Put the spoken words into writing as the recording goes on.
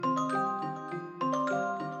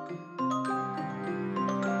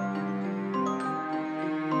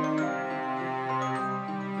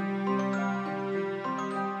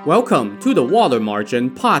Welcome to the Water Margin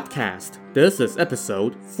Podcast. This is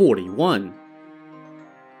episode 41.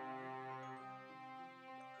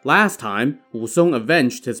 Last time, Wu Song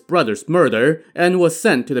avenged his brother's murder and was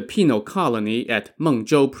sent to the penal colony at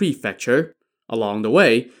Mengzhou Prefecture. Along the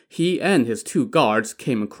way, he and his two guards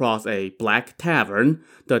came across a black tavern,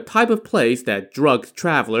 the type of place that drugged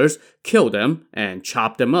travelers, killed them, and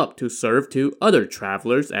chopped them up to serve to other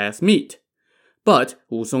travelers as meat. But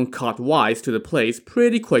Wu Song caught wise to the place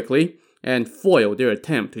pretty quickly and foiled their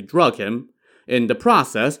attempt to drug him. In the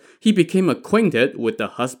process, he became acquainted with the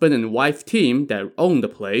husband and wife team that owned the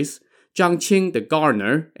place, Zhang Qing the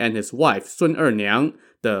gardener and his wife Sun Erniang,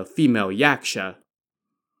 the female yaksha.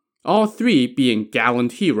 All three being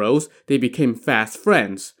gallant heroes, they became fast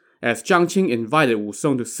friends. As Zhang Qing invited Wu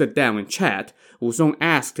Song to sit down and chat, Wu Song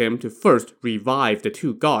asked him to first revive the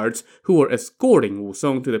two guards who were escorting Wu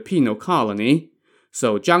Song to the penal colony.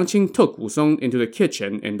 So Zhang Qing took Wu Song into the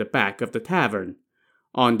kitchen in the back of the tavern.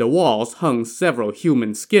 On the walls hung several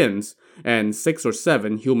human skins, and 6 or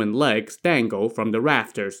 7 human legs dangle from the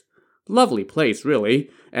rafters. Lovely place, really,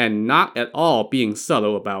 and not at all being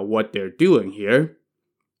subtle about what they're doing here.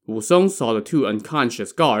 Wu Song saw the 2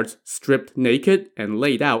 unconscious guards stripped naked and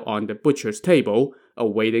laid out on the butcher's table,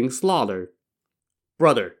 awaiting slaughter.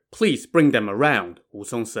 "Brother, please bring them around," Wu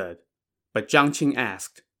Song said. But Zhang Qing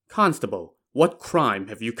asked, "Constable, what crime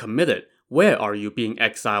have you committed? Where are you being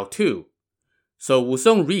exiled to?" So Wu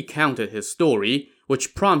Song recounted his story,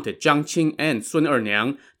 which prompted Zhang Qing and Sun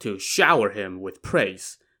Erniang to shower him with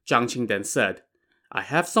praise. Zhang Qing then said, "I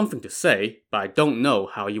have something to say, but I don't know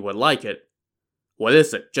how you would like it." "What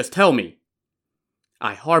is it? Just tell me."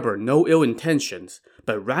 "I harbor no ill intentions,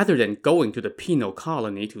 but rather than going to the penal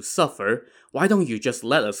colony to suffer, why don't you just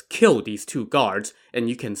let us kill these 2 guards and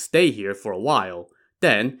you can stay here for a while?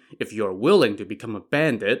 Then, if you are willing to become a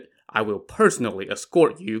bandit, I will personally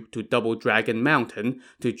escort you to Double Dragon Mountain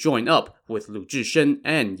to join up with Lu Zhishen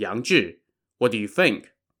and Yang Zhi. What do you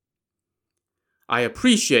think?" "I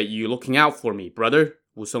appreciate you looking out for me, brother,"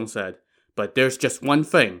 Wu Song said. "But there's just one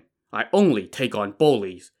thing. I only take on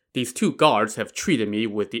bullies. These 2 guards have treated me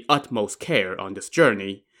with the utmost care on this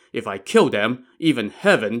journey. If I kill them, even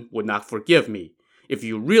heaven would not forgive me. If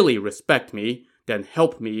you really respect me, then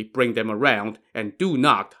help me bring them around and do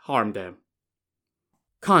not harm them."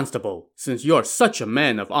 "Constable, since you are such a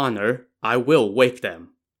man of honor, I will wake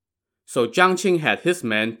them." So Zhang Qing had his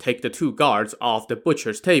men take the 2 guards off the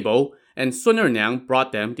butcher's table, and Sun Erniang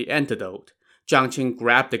brought them the antidote. Zhang Qing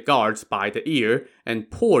grabbed the guards by the ear and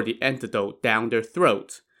poured the antidote down their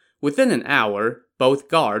throats. Within an hour, both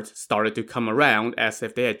guards started to come around as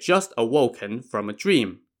if they had just awoken from a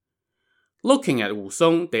dream. Looking at Wu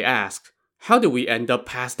Song, they asked, "How did we end up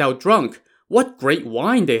passed out drunk? What great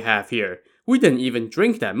wine they have here! We didn't even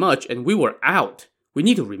drink that much and we were out. We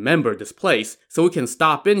need to remember this place so we can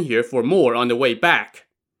stop in here for more on the way back."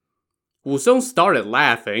 Wu Song started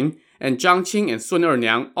laughing, and Zhang Qing and Sun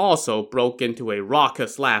Erniang also broke into a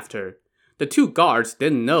raucous laughter. The 2 guards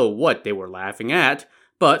didn't know what they were laughing at,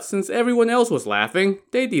 but since everyone else was laughing,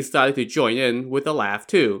 they decided to join in with a laugh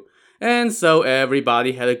too. And so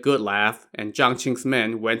everybody had a good laugh, and Zhang Qing's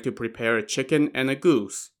men went to prepare a chicken and a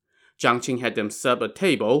goose. Zhang Qing had them set up a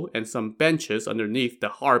table and some benches underneath the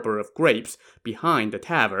harbor of grapes behind the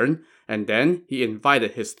tavern, and then he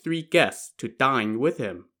invited his 3 guests to dine with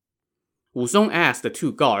him. Wu Song asked the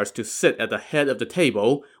 2 guards to sit at the head of the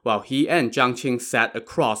table, while he and Zhang Qing sat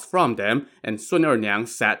across from them and Sun Erniang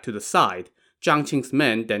sat to the side. Zhang Qing's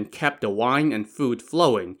men then kept the wine and food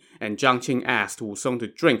flowing, and Zhang Qing asked Wu Song to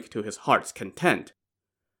drink to his heart's content.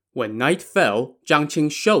 When night fell, Zhang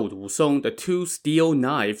Qing showed Wu Song the 2 steel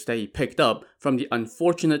knives that he picked up from the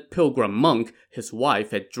unfortunate pilgrim monk his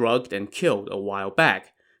wife had drugged and killed a while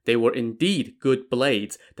back. They were indeed good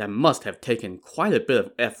blades that must have taken quite a bit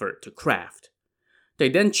of effort to craft. They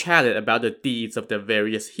then chatted about the deeds of the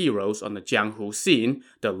various heroes on the Jianghu scene,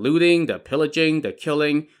 the looting, the pillaging, the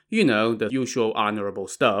killing, the usual honorable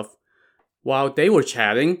stuff. While they were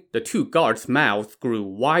chatting, the 2 guards' mouths grew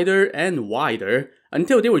wider and wider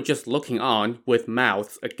until they were just looking on with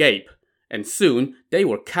mouths agape. And soon, they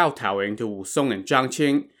were kowtowing to Wu Song and Zhang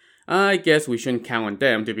Qing. I guess we shouldn't count on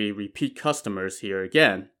them to be repeat customers here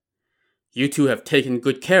again. "You 2 have taken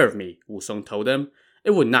good care of me," Wu Song told them.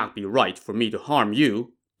 "It would not be right for me to harm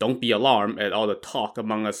you. Don't be alarmed at all the talk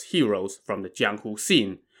among us heroes from the Jianghu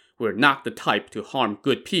scene. We're not the type to harm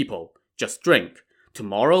good people. Just drink.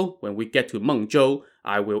 Tomorrow, when we get to Mengzhou,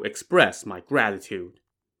 I will express my gratitude."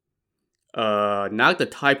 Not the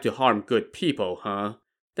type to harm good people, huh?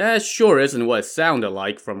 That sure isn't what it sounded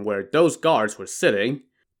like from where those guards were sitting.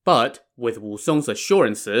 But with Wu Song's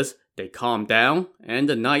assurances, They calmed down, and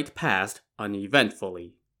the night passed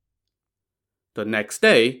uneventfully. The next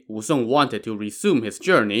day, Wu Song wanted to resume his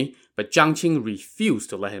journey, but Zhang Qing refused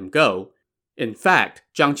to let him go. In fact,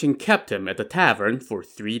 Zhang Qing kept him at the tavern for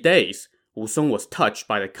 3 days. Wu Song was touched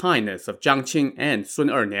by the kindness of Zhang Qing and Sun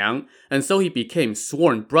Erniang, and so he became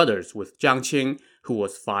sworn brothers with Zhang Qing, who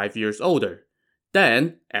was 5 years older.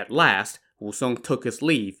 Then, at last, Wu Song took his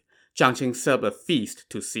leave. Zhang Qing set up a feast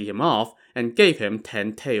to see him off and gave him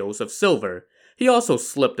 10 taels of silver. He also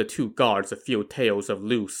slipped the 2 guards a few taels of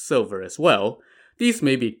loose silver as well. These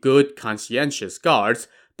may be good, conscientious guards,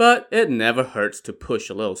 but it never hurts to push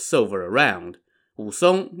a little silver around. Wu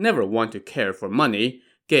Song, never one to care for money,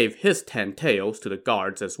 gave his 10 taels to the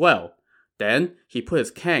guards as well. Then he put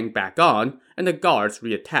his kang back on, and the guards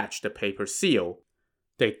reattached the paper seal.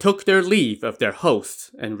 They took their leave of their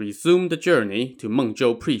hosts and resumed the journey to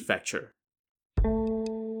Mengzhou Prefecture.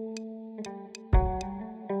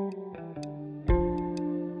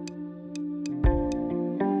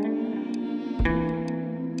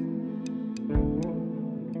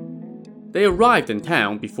 They arrived in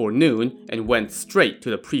town before noon and went straight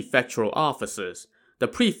to the prefectural offices. The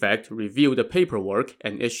prefect reviewed the paperwork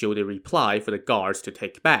and issued a reply for the guards to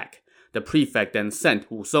take back. The prefect then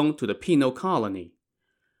sent Wu Song to the penal colony.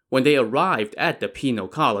 When they arrived at the penal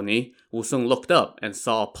colony, Wu Song looked up and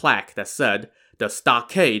saw a plaque that said, "The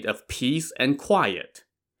Stockade of Peace and Quiet."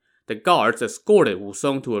 The guards escorted Wu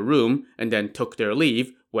Song to a room and then took their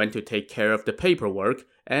leave, went to take care of the paperwork,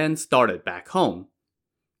 and started back home.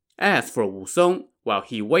 As for Wu Song, while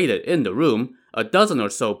he waited in the room, a dozen or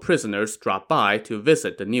so prisoners dropped by to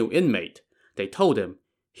visit the new inmate. They told him,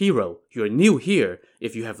 "Hero, you're new here.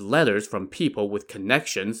 If you have letters from people with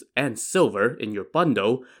connections and silver in your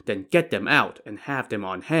bundle, then get them out and have them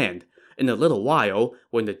on hand. In a little while,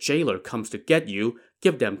 when the jailer comes to get you,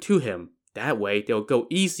 give them to him. That way they'll go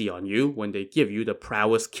easy on you when they give you the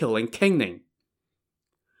prowess-killing kingning."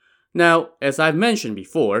 Now, as I've mentioned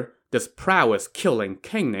before, this prowess-killing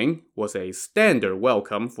kingning was a standard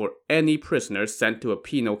welcome for any prisoner sent to a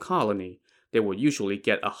penal colony. They would usually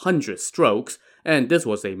get 100 strokes, and this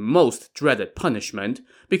was a most dreaded punishment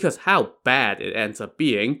because how bad it ends up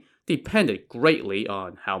being depended greatly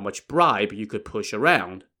on how much bribe you could push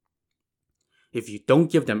around. "If you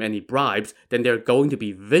don't give them any bribes, then they're going to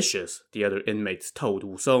be vicious," the other inmates told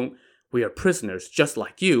Wu Song. "We are prisoners just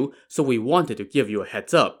like you, so we wanted to give you a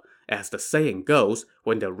heads up. As the saying goes,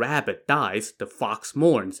 when the rabbit dies, the fox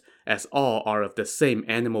mourns, as all are of the same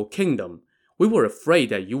animal kingdom. We were afraid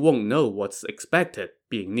that you won't know what's expected,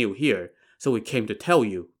 being new here, so we came to tell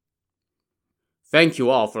you." "Thank you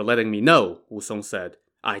all for letting me know," Wu Song said.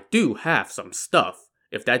 "I do have some stuff.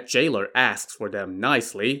 If that jailer asks for them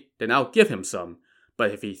nicely, then I'll give him some.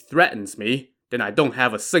 But if he threatens me, then I don't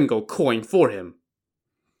have a single coin for him."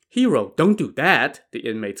 "Hero, don't do that," the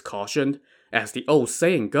inmates cautioned. "As the old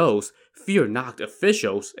saying goes, fear not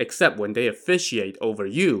officials except when they officiate over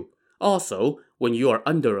you. Also, when you are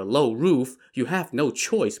under a low roof, you have no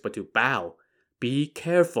choice but to bow. Be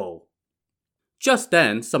careful." Just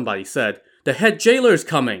then, somebody said, "The head jailer's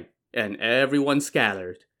coming," and everyone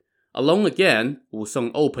scattered. Alone again, Wu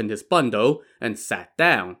Song opened his bundle and sat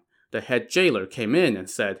down. The head jailer came in and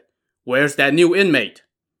said, "Where's that new inmate?"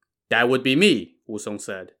 "That would be me," Wu Song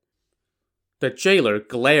said. The jailer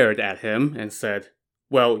glared at him and said,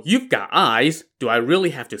 "Well, you've got eyes. Do I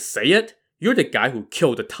really have to say it? You're the guy who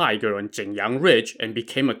killed the tiger on Jingyang Ridge and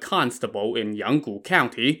became a constable in Yanggu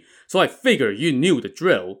County, so I figure you knew the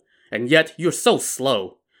drill. And yet you're so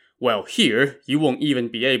slow. Well, here, you won't even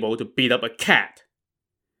be able to beat up a cat."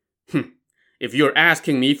 "If you're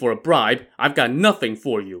asking me for a bribe, I've got nothing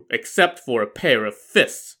for you except for a pair of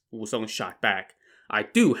fists," Wu Song shot back. "I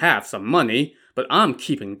do have some money, but I'm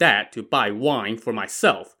keeping that to buy wine for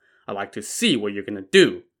myself. I'd like to see what you're gonna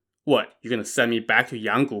do. What, you're gonna send me back to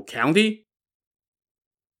Yanggu County?"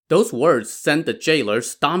 Those words sent the jailer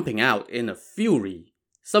stomping out in a fury.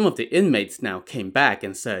 Some of the inmates now came back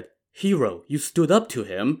and said, "Hero, you stood up to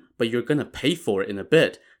him, but you're gonna pay for it in a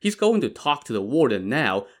bit. He's going to talk to the warden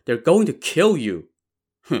now. They're going to kill you."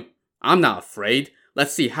 "I'm not afraid.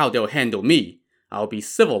 Let's see how they'll handle me. I'll be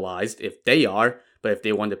civilized if they are, but if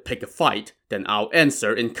they want to pick a fight, then I'll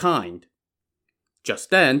answer in kind." Just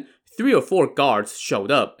then, 3 or 4 guards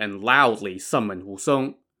showed up and loudly summoned Wu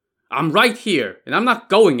Song. "I'm right here, and I'm not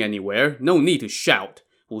going anywhere. No need to shout,"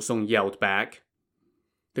 Wu Song yelled back.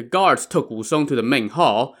 The guards took Wu Song to the main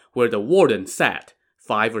hall, where the warden sat.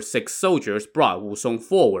 5 or 6 soldiers brought Wu Song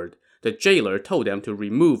forward. The jailer told them to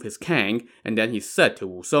remove his kang, and then he said to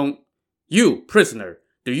Wu Song, "You, prisoner,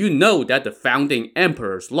 do you know that the founding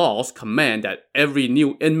emperor's laws command that every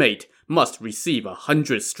new inmate must receive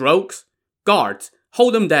 100 strokes. Guards,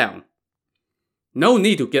 hold him down. No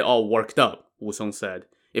need to get all worked up, Wu Song said.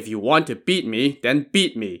 If you want to beat me, then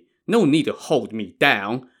beat me. No need to hold me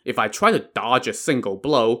down. If I try to dodge a single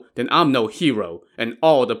blow, then I'm no hero, and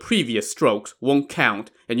all the previous strokes won't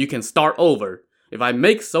count, and you can start over. If I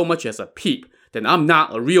make so much as a peep, then I'm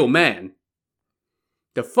not a real man.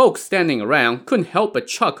 The folks standing around couldn't help but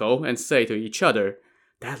chuckle and say to each other,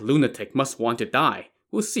 that lunatic must want to die.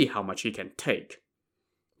 We'll see how much he can take.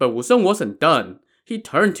 But Wu Song wasn't done. He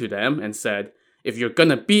turned to them and said, if you're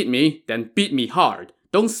gonna beat me, then beat me hard.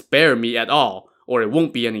 Don't spare me at all, or it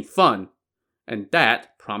won't be any fun. And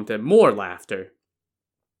that prompted more laughter.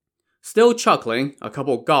 Still chuckling, a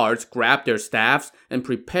couple guards grabbed their staffs and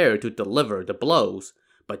prepared to deliver the blows.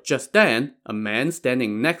 But just then, a man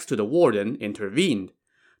standing next to the warden intervened.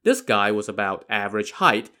 This guy was about average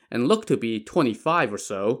height and looked to be 25 or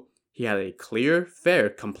so. He had a clear, fair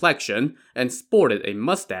complexion and sported a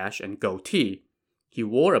mustache and goatee. He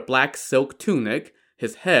wore a black silk tunic,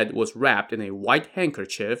 his head was wrapped in a white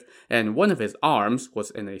handkerchief, and one of his arms was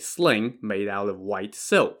in a sling made out of white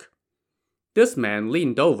silk. This man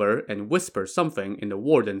leaned over and whispered something in the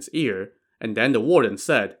warden's ear, and then the warden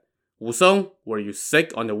said, Wu Song, were you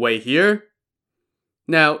sick on the way here?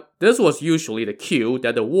 Now, this was usually the cue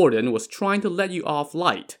that the warden was trying to let you off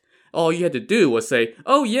light. All you had to do was say,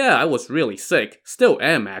 oh yeah, I was really sick, still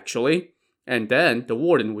am actually. And then the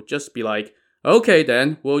warden would just be like, okay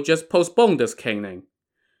then, we'll just postpone this caning.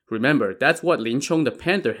 Remember, that's what Lin Chong the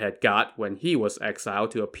Pantherhead got when he was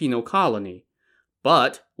exiled to a penal colony.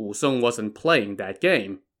 But Wu Song wasn't playing that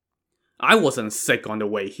game. I wasn't sick on the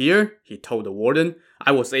way here, he told the warden.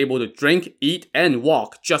 I was able to drink, eat, and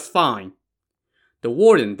walk just fine. The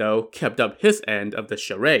warden, though, kept up his end of the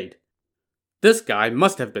charade. This guy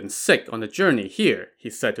must have been sick on the journey here,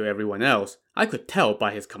 he said to everyone else. I could tell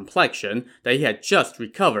by his complexion that he had just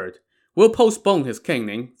recovered. We'll postpone his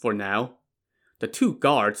caning for now. The two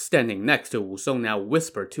guards standing next to Wu Song now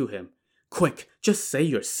whispered to him, quick, just say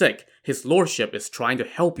you're sick. His lordship is trying to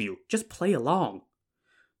help you. Just play along.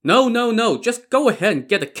 No, just go ahead and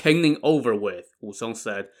get the caning over with, Wu Song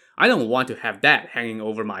said. I don't want to have that hanging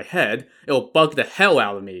over my head. It'll bug the hell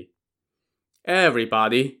out of me.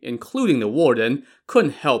 Everybody, including the warden,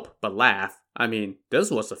 couldn't help but laugh. I mean, this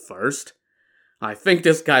was a first. I think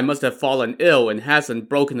this guy must have fallen ill and hasn't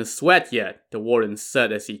broken a sweat yet, the warden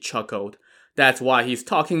said as he chuckled. That's why he's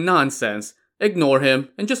talking nonsense. Ignore him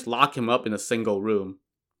and just lock him up in a single room.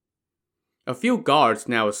 A few guards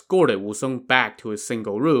now escorted Wu Song back to his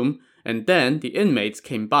single room, and then the inmates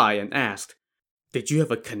came by and asked, did you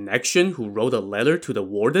have a connection who wrote a letter to the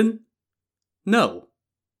warden? No.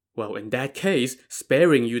 Well, in that case,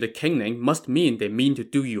 sparing you the caning must mean they mean to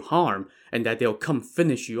do you harm, and that they'll come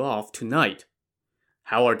finish you off tonight.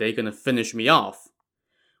 How are they gonna finish me off?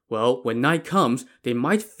 Well, when night comes, they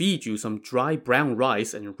might feed you some dry brown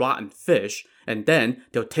rice and rotten fish, and then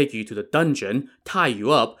they'll take you to the dungeon, tie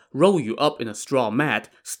you up, roll you up in a straw mat,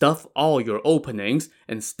 stuff all your openings,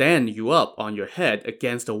 and stand you up on your head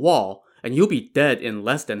against a wall, and you'll be dead in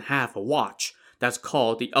less than half a watch. That's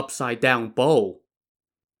called the upside-down bowl.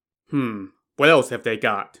 What else have they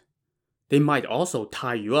got? They might also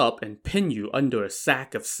tie you up and pin you under a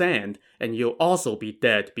sack of sand, and you'll also be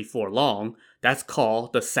dead before long. That's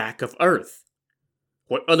called the sack of earth.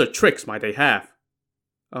 What other tricks might they have?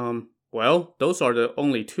 Well, those are the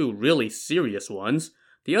only two really serious ones.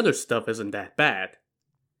 The other stuff isn't that bad.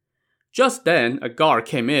 Just then, a guard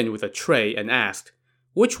came in with a tray and asked,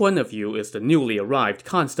 which one of you is the newly arrived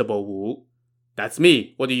Constable Wu? That's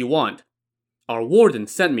me. What do you want? Our warden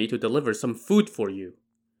sent me to deliver some food for you.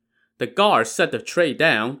 The guard set the tray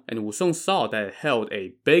down, and Wu Song saw that it held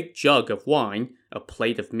a big jug of wine, a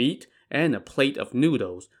plate of meat, and a plate of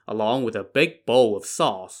noodles, along with a big bowl of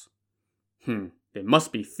sauce. They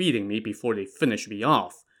must be feeding me before they finish me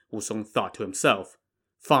off, Wu Song thought to himself.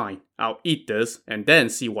 Fine, I'll eat this, and then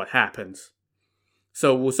see what happens.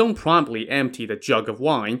 So Wu Song promptly emptied the jug of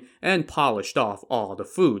wine and polished off all the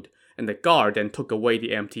food, and the guard then took away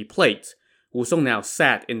the empty plates. Wu Song now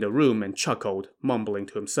sat in the room and chuckled, mumbling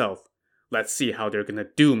to himself, let's see how they're gonna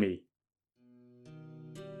do me.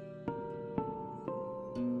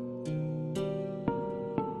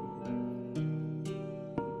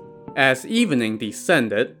 As evening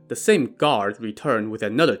descended, the same guard returned with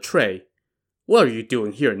another tray. What are you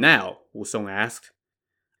doing here now? Wu Song asked.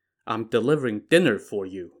 I'm delivering dinner for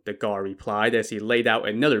you, the guard replied as he laid out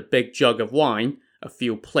another big jug of wine, a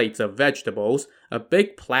few plates of vegetables, a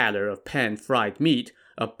big platter of pan-fried meat,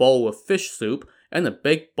 a bowl of fish soup, and a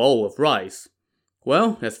big bowl of rice.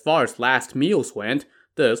 Well, as far as last meals went,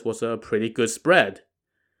 this was a pretty good spread.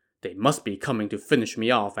 They must be coming to finish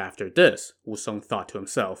me off after this, Wu Song thought to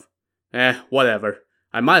himself. Whatever.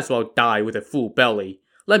 I might as well die with a full belly.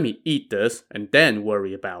 Let me eat this and then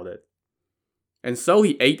worry about it. And so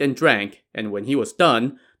he ate and drank, and when he was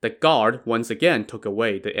done, the guard once again took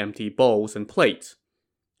away the empty bowls and plates.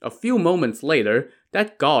 A few moments later,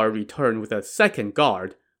 that guard returned with a second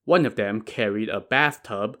guard. One of them carried a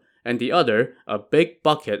bathtub, and the other a big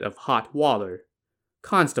bucket of hot water.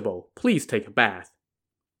 "Constable, please take a bath."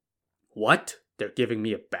 What? They're giving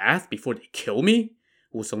me a bath before they kill me?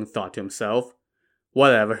 Wu Song thought to himself.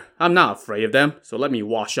 Whatever, I'm not afraid of them, so let me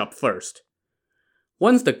wash up first.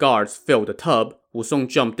 Once the guards filled the tub, Wu Song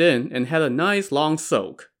jumped in and had a nice long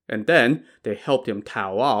soak, and then they helped him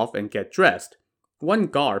towel off and get dressed. One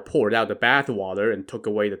guard poured out the bath water and took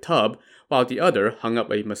away the tub, while the other hung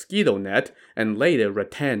up a mosquito net and laid a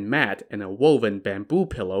rattan mat and a woven bamboo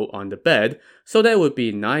pillow on the bed so that it would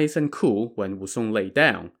be nice and cool when Wu Song lay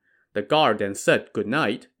down. The guard then said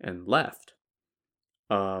goodnight and left.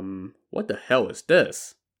 What the hell is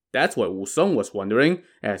this? That's what Wu Song was wondering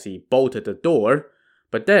as he bolted the door.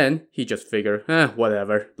 But then he just figured,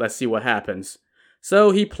 whatever, let's see what happens.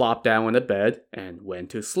 So he plopped down on the bed and went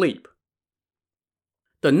to sleep.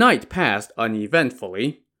 The night passed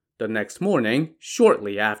uneventfully. The next morning,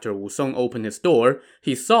 shortly after Wu Song opened his door,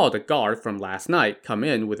 he saw the guard from last night come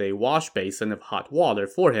in with a wash basin of hot water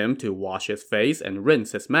for him to wash his face and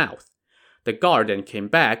rinse his mouth. The guard then came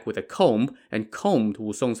back with a comb and combed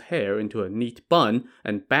Wu Song's hair into a neat bun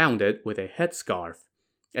and bound it with a headscarf.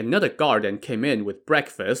 Another guard then came in with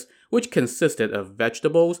breakfast, which consisted of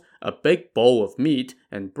vegetables, a big bowl of meat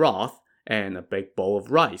and broth, and a big bowl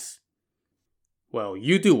of rice. Well,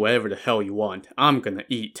 you do whatever the hell you want. I'm gonna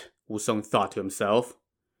eat, Wu Song thought to himself.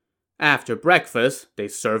 After breakfast, they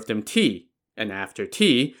served him tea. And after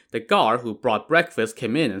tea, the guard who brought breakfast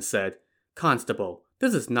came in and said, "Constable,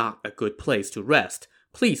 this is not a good place to rest.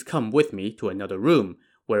 Please come with me to another room,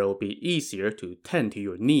 where it will be easier to tend to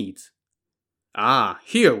your needs." Ah,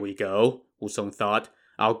 here we go, Wu Song thought.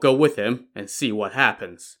 I'll go with him and see what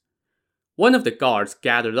happens. One of the guards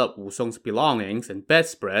gathered up Wu Song's belongings and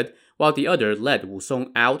bedspread, while the other led Wu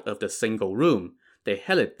Song out of the single room. They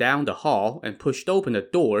headed down the hall and pushed open the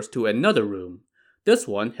doors to another room. This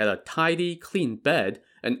one had a tidy, clean bed,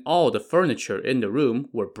 and all the furniture in the room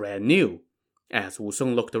were brand new. As Wu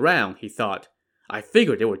Song looked around, he thought, I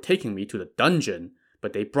figured they were taking me to the dungeon,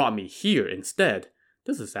 but they brought me here instead.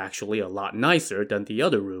 This is actually a lot nicer than the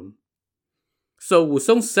other room. So Wu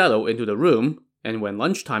Song settled into the room, and when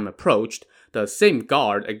lunchtime approached, the same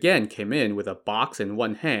guard again came in with a box in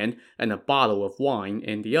one hand and a bottle of wine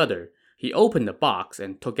in the other. He opened the box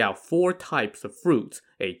and took out 4 types of fruits,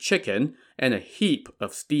 a chicken, and a heap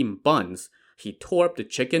of steamed buns. He tore up the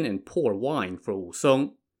chicken and poured wine for Wu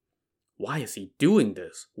Song. Why is he doing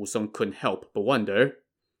this? Wu Song couldn't help but wonder.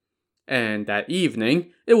 And that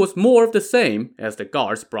evening, it was more of the same as the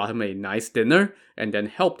guards brought him a nice dinner and then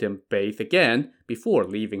helped him bathe again before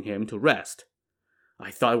leaving him to rest.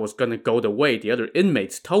 I thought it was gonna go the way the other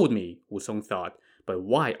inmates told me, Wu Song thought, but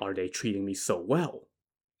why are they treating me so well?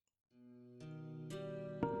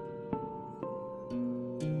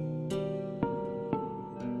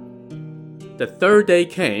 The third day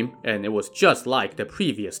came, and it was just like the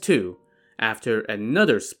previous 2. After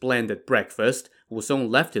another splendid breakfast, Wu Song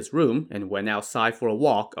left his room and went outside for a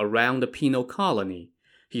walk around the penal colony.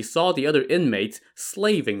 He saw the other inmates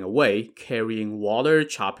slaving away, carrying water,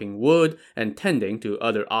 chopping wood, and tending to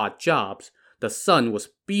other odd jobs. The sun was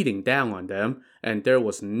beating down on them, and there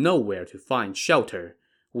was nowhere to find shelter.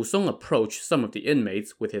 Wu Song approached some of the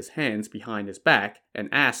inmates with his hands behind his back and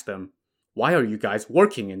asked them, "Why are you guys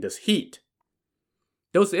working in this heat?"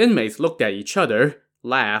 Those inmates looked at each other,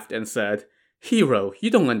 laughed, and said, "Hero, you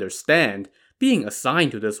don't understand. Being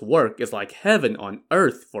assigned to this work is like heaven on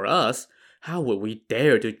earth for us. How would we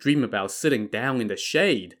dare to dream about sitting down in the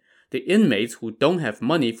shade? The inmates who don't have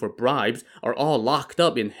money for bribes are all locked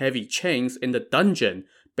up in heavy chains in the dungeon,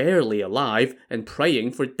 barely alive and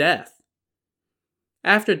praying for death."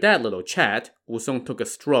 After that little chat, Wu Song took a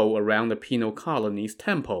stroll around the penal colony's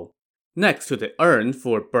temple. Next to the urn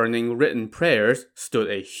for burning written prayers stood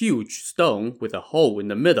a huge stone with a hole in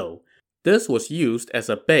the middle. This was used as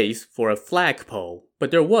a base for a flagpole,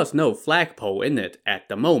 but there was no flagpole in it at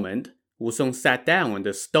the moment. Wu Song sat down on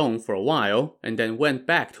the stone for a while and then went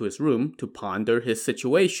back to his room to ponder his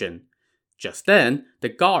situation. Just then, the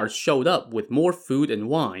guards showed up with more food and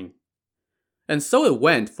wine. And so it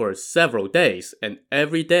went for several days, and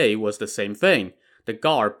every day was the same thing. The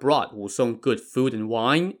guard brought Wu Song good food and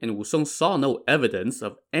wine, and Wu Song saw no evidence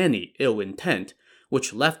of any ill intent,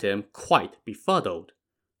 which left him quite befuddled.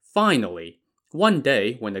 Finally, One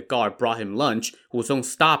day, when the guard brought him lunch, Wu Song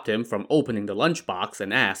stopped him from opening the lunchbox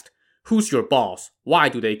and asked, "Who's your boss? Why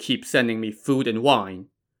do they keep sending me food and wine?"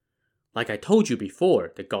 "Like I told you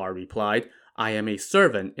before," the guard replied, "I am a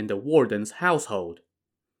servant in the warden's household."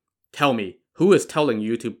 "Tell me, who is telling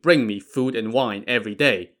you to bring me food and wine every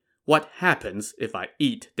day? What happens if I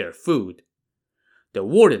eat their food?" "The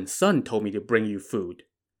warden's son told me to bring you food."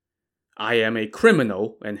 "I am a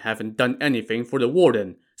criminal and haven't done anything for the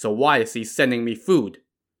warden, so why is he sending me food?"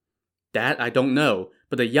 "That I don't know,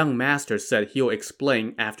 but the young master said he'll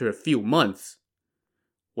explain after a few months."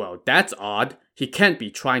 "Well, that's odd. He can't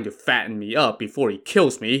be trying to fatten me up before he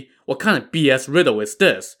kills me. What kind of BS riddle is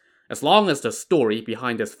this? As long as the story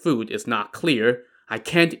behind this food is not clear, I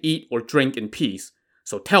can't eat or drink in peace.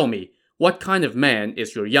 So tell me, what kind of man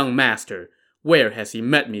is your young master? Where has he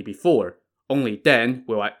met me before? Only then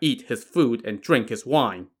will I eat his food and drink his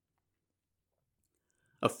wine."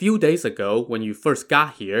 "A few days ago, when you first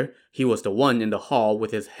got here, he was the one in the hall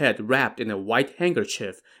with his head wrapped in a white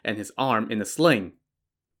handkerchief and his arm in a sling."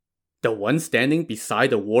 "The one standing beside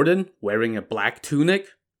the warden, wearing a black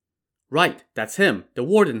tunic?" "Right, that's him, the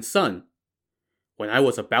warden's son." "When I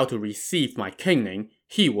was about to receive my kinging,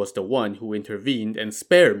 he was the one who intervened and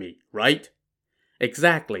spared me, right?"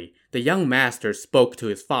 "Exactly. The young master spoke to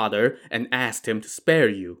his father and asked him to spare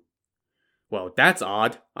you." "Well, that's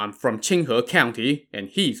odd. I'm from Qinghe County, and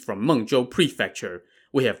he's from Mengzhou Prefecture.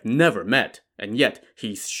 We have never met, and yet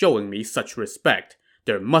he's showing me such respect.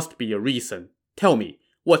 There must be a reason. Tell me,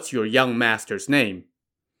 what's your young master's name?"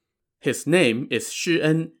 "His name is Shi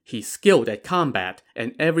En. He's skilled at combat,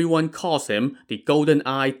 and everyone calls him the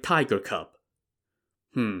Golden-Eyed Tiger Cub."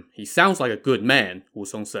 He sounds like a good man," Wu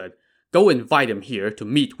Song said. "Go invite him here to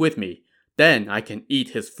meet with me. Then I can eat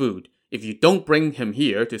his food. If you don't bring him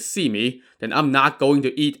here to see me, then I'm not going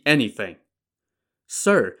to eat anything."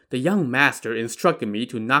 "Sir, the young master instructed me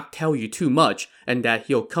to not tell you too much and that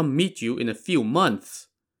he'll come meet you in a few months."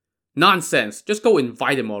 "Nonsense! Just go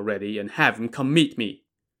invite him already and have him come meet me."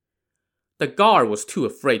 The guard was too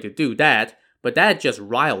afraid to do that, but that just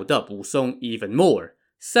riled up Wu Song even more.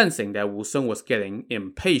 Sensing that Wu Song was getting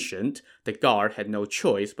impatient, the guard had no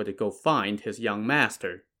choice but to go find his young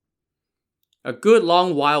master. A good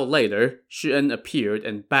long while later, Shi En appeared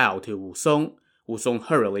and bowed to Wu Song. Wu Song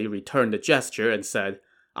hurriedly returned the gesture and said,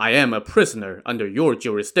 "I am a prisoner under your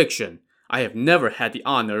jurisdiction. I have never had the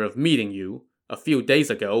honor of meeting you. A few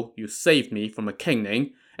days ago, you saved me from a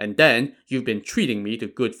kinging, and then you've been treating me to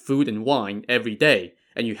good food and wine every day,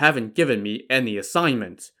 and you haven't given me any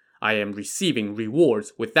assignments. I am receiving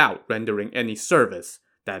rewards without rendering any service.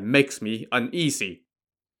 That makes me uneasy."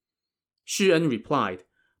 Shi En replied,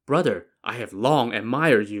 "Brother, I have long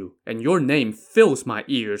admired you, and your name fills my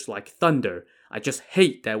ears like thunder. I just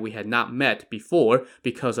hate that we had not met before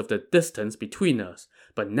because of the distance between us.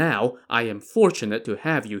 But now, I am fortunate to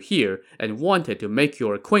have you here and wanted to make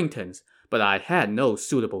your acquaintance, but I had no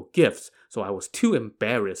suitable gifts, so I was too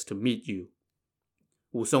embarrassed to meet you."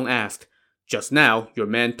 Wu Song asked, "Just now, your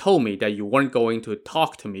man told me that you weren't going to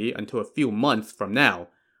talk to me until a few months from now.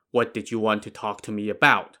 What did you want to talk to me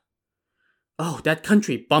about?" "Oh, that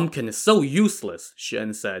country bumpkin is so useless," Shi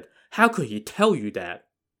En said. "How could he tell you that?"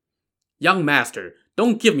 "Young master,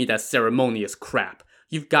 don't give me that ceremonious crap.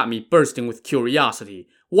 You've got me bursting with curiosity.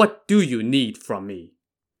 What do you need from me?"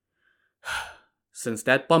 "Since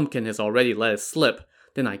that bumpkin has already let it slip,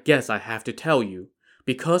 then I guess I have to tell you.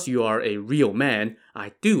 Because you are a real man,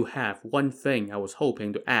 I do have one thing I was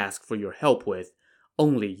hoping to ask for your help with.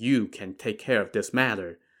 Only you can take care of this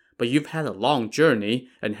matter. But you've had a long journey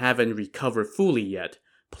and haven't recovered fully yet.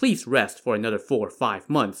 Please rest for another 4 or 5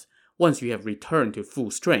 months. Once you have returned to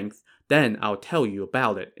full strength, then I'll tell you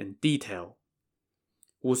about it in detail."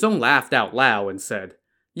 Wu Song laughed out loud and said,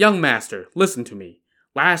 "Young master, listen to me.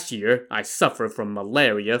 Last year, I suffered from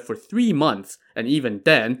malaria for 3 months, and even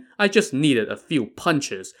then, I just needed a few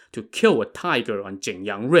punches to kill a tiger on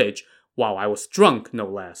Jingyang Ridge, while I was drunk, no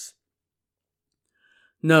less."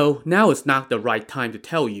 "No, now is not the right time to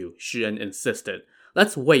tell you," Shi En insisted.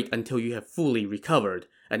 "Let's wait until you have fully recovered,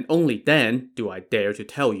 and only then do I dare to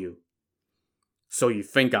tell you." "So you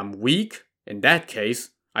think I'm weak? In that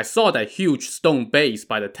case, I saw that huge stone base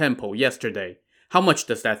by the temple yesterday. How much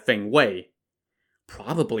does that thing weigh?"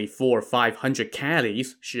 "Probably 400 or 500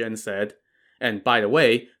 caddies," Shi En said. "And by the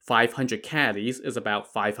way, 500 caddies is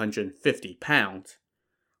about 550 pounds.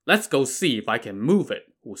 "Let's go see if I can move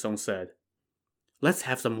it," Wu Song said. "Let's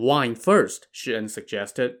have some wine first," Shi En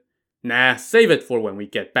suggested. "Nah, save it for when we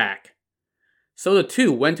get back." So the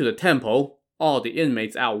two went to the temple. All the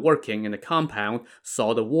inmates out working in the compound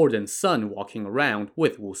saw the warden's son walking around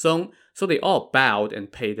with Wu Song, so they all bowed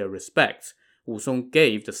and paid their respects. Wu Song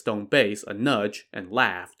gave the stone base a nudge and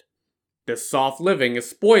laughed. "This soft living is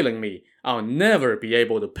spoiling me. I'll never be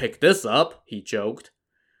able to pick this up," he joked.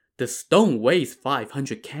 "The stone weighs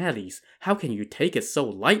 500 catties. How can you take it so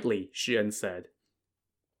lightly?" Shi En said.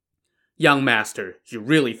 "Young master, you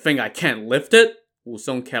really think I can't lift it?" Wu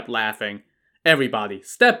Song kept laughing. "Everybody,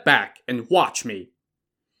 step back and watch me."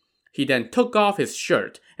 He then took off his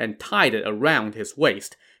shirt and tied it around his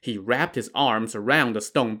waist. He wrapped his arms around the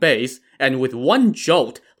stone base, and with one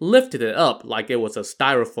jolt, lifted it up like it was a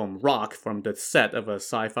styrofoam rock from the set of a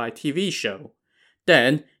sci-fi TV show.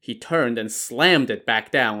 Then, he turned and slammed it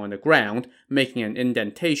back down on the ground, making an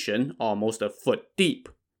indentation almost a foot deep.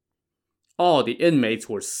 All the inmates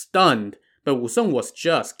were stunned, but Wu Song was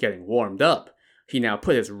just getting warmed up. He now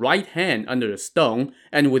put his right hand under the stone,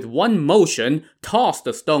 and with one motion, tossed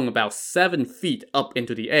the stone about 7 feet up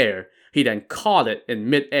into the air. He then caught it in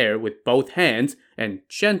mid-air with both hands, and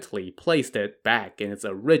gently placed it back in its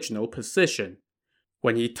original position.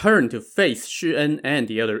 When he turned to face Shi En and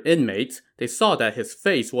the other inmates, they saw that his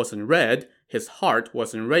face wasn't red, his heart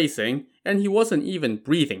wasn't racing, and he wasn't even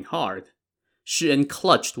breathing hard. Shi En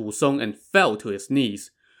clutched Wu Song and fell to his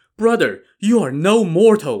knees. "Brother, you are no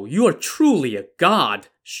mortal, you are truly a god,"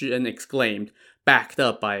 Shi En exclaimed, backed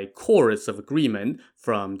up by a chorus of agreement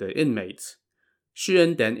from the inmates. Shi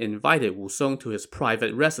En then invited Wu Song to his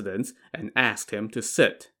private residence and asked him to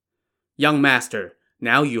sit. "Young master,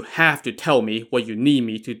 now you have to tell me what you need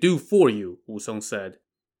me to do for you," Wu Song said.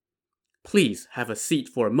 "Please have a seat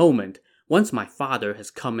for a moment. Once my father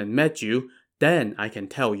has come and met you, then I can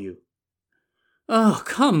tell you." "Oh,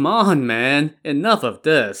 come on, man. Enough of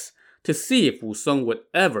this." To see if Wu Song would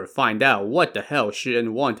ever find out what the hell Shi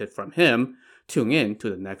En wanted from him, tune in to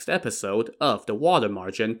the next episode of the Water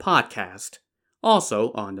Margin podcast.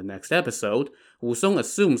 Also, on the next episode, Wu Song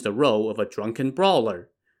assumes the role of a drunken brawler.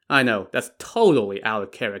 I know, that's totally out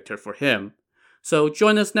of character for him. So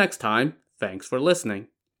join us next time. Thanks for listening.